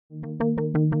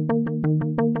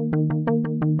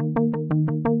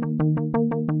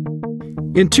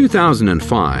In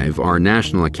 2005, our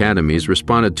national academies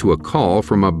responded to a call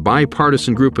from a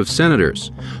bipartisan group of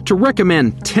senators to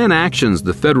recommend 10 actions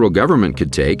the federal government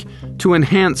could take to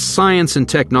enhance science and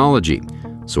technology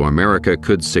so America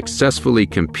could successfully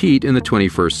compete in the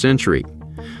 21st century.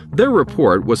 Their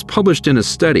report was published in a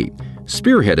study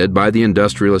spearheaded by the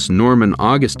industrialist Norman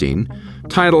Augustine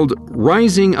titled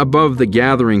 "Rising Above the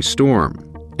Gathering Storm: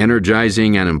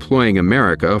 Energizing and Employing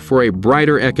America for a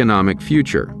Brighter Economic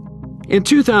Future." In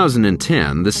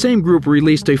 2010, the same group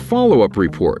released a follow-up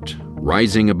report,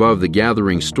 "Rising Above the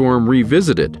Gathering Storm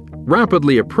Revisited: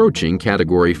 Rapidly Approaching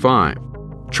Category 5."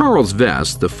 Charles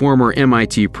Vest, the former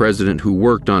MIT president who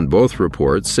worked on both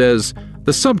reports, says,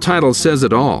 "The subtitle says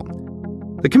it all."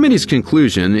 The committee's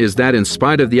conclusion is that in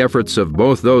spite of the efforts of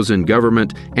both those in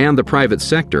government and the private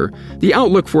sector, the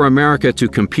outlook for America to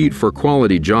compete for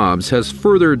quality jobs has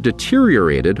further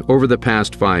deteriorated over the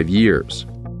past 5 years.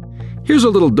 Here's a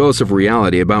little dose of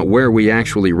reality about where we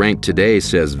actually rank today,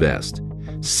 says Vest.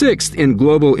 6th in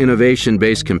global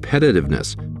innovation-based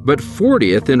competitiveness, but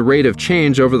 40th in rate of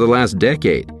change over the last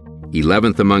decade.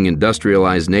 11th among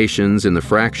industrialized nations in the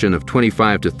fraction of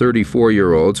 25 to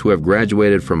 34-year-olds who have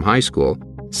graduated from high school.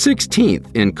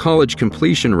 16th in college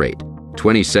completion rate.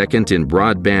 22nd in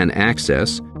broadband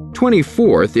access.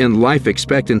 24th in life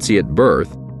expectancy at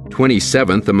birth.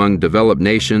 27th among developed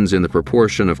nations in the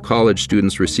proportion of college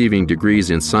students receiving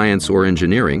degrees in science or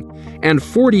engineering, and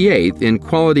 48th in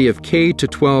quality of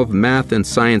K-12 math and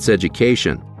science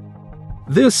education.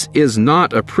 This is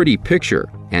not a pretty picture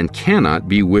and cannot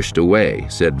be wished away,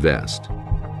 said Vest.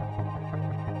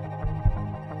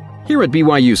 Here at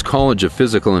BYU's College of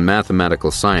Physical and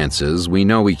Mathematical Sciences, we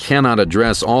know we cannot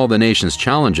address all the nation's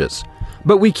challenges,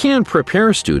 but we can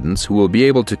prepare students who will be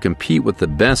able to compete with the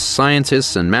best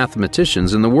scientists and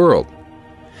mathematicians in the world.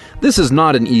 This is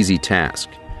not an easy task.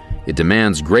 It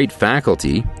demands great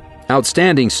faculty,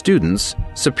 outstanding students,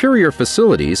 superior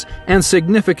facilities, and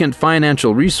significant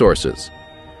financial resources.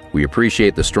 We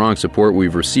appreciate the strong support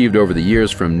we've received over the years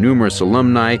from numerous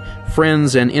alumni,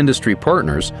 friends, and industry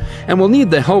partners, and will need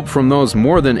the help from those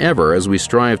more than ever as we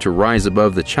strive to rise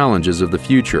above the challenges of the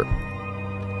future.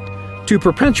 To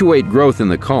perpetuate growth in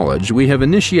the college, we have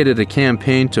initiated a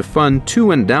campaign to fund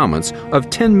 2 endowments of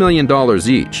 $10 million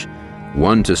each,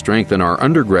 one to strengthen our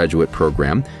undergraduate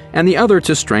program and the other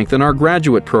to strengthen our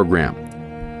graduate program.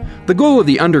 The goal of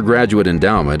the undergraduate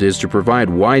endowment is to provide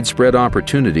widespread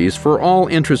opportunities for all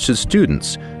interested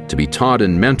students to be taught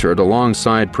and mentored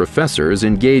alongside professors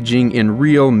engaging in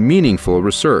real, meaningful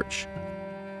research.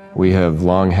 We have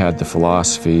long had the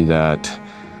philosophy that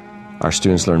our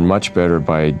students learn much better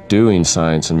by doing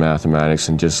science and mathematics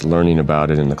than just learning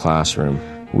about it in the classroom.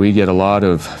 We get a lot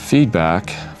of feedback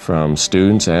from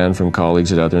students and from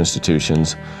colleagues at other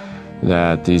institutions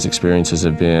that these experiences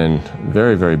have been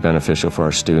very, very beneficial for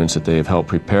our students, that they have helped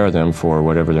prepare them for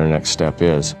whatever their next step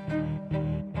is.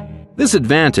 This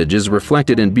advantage is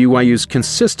reflected in BYU's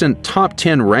consistent top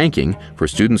 10 ranking for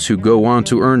students who go on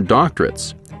to earn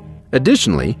doctorates.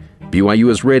 Additionally,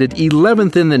 BYU is rated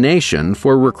 11th in the nation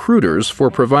for recruiters for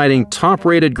providing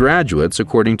top-rated graduates,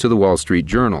 according to the Wall Street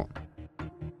Journal.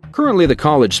 Currently, the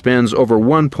college spends over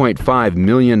 $1.5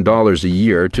 million a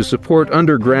year to support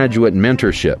undergraduate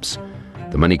mentorships.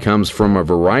 The money comes from a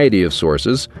variety of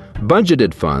sources: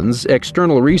 budgeted funds,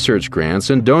 external research grants,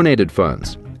 and donated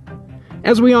funds.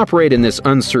 As we operate in this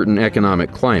uncertain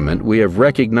economic climate, we have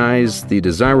recognized the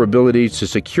desirability to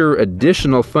secure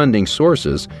additional funding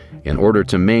sources in order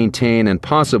to maintain and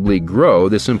possibly grow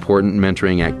this important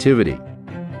mentoring activity.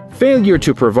 Failure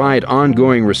to provide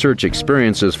ongoing research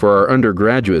experiences for our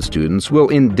undergraduate students will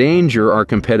endanger our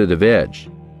competitive edge.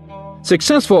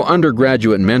 Successful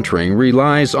undergraduate mentoring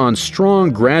relies on strong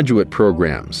graduate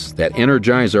programs that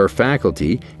energize our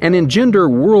faculty and engender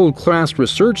world-class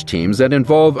research teams that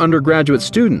involve undergraduate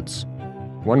students.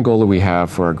 One goal that we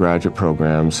have for our graduate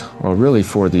programs, or really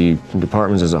for the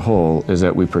departments as a whole, is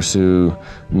that we pursue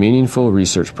meaningful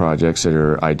research projects that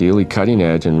are ideally cutting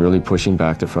edge and really pushing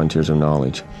back the frontiers of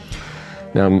knowledge.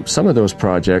 Now, some of those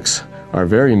projects are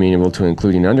very amenable to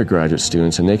including undergraduate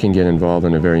students, and they can get involved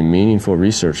in a very meaningful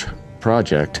research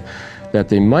project that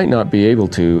they might not be able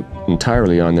to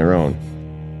entirely on their own.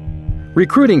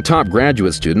 Recruiting top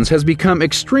graduate students has become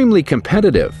extremely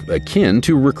competitive, akin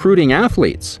to recruiting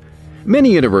athletes.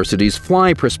 Many universities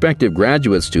fly prospective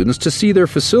graduate students to see their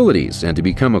facilities and to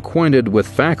become acquainted with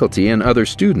faculty and other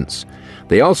students.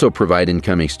 They also provide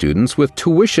incoming students with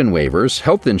tuition waivers,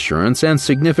 health insurance, and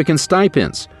significant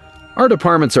stipends. Our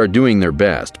departments are doing their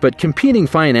best, but competing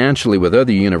financially with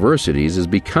other universities is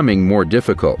becoming more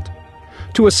difficult.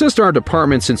 To assist our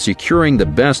departments in securing the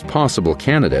best possible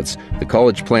candidates, the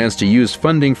college plans to use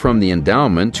funding from the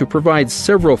endowment to provide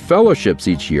several fellowships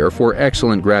each year for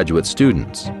excellent graduate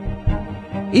students.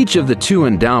 Each of the 2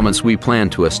 endowments we plan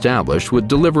to establish would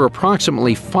deliver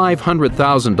approximately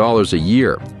 $500,000 a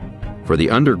year. For the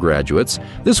undergraduates,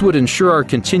 this would ensure our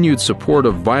continued support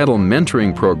of vital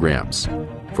mentoring programs.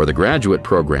 For the graduate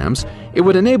programs, it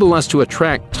would enable us to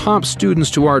attract top students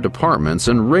to our departments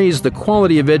and raise the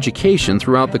quality of education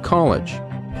throughout the college.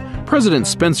 President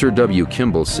Spencer W.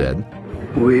 Kimball said,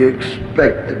 "We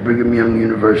expect that Brigham Young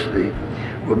University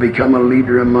will become a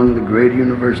leader among the great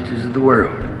universities of the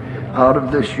world. Out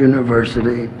of this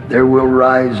university, there will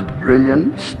rise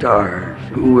brilliant stars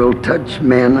who will touch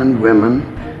men and women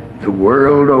the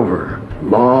world over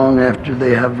long after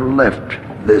they have left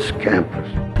this campus."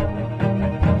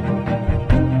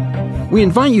 We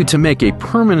invite you to make a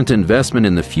permanent investment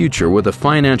in the future with a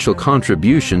financial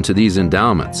contribution to these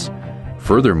endowments.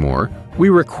 Furthermore, we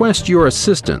request your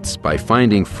assistance by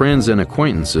finding friends and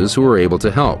acquaintances who are able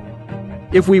to help.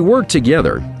 If we work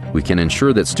together, we can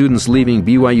ensure that students leaving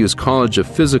BYU's College of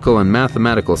Physical and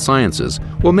Mathematical Sciences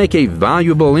will make a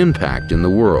valuable impact in the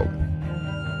world.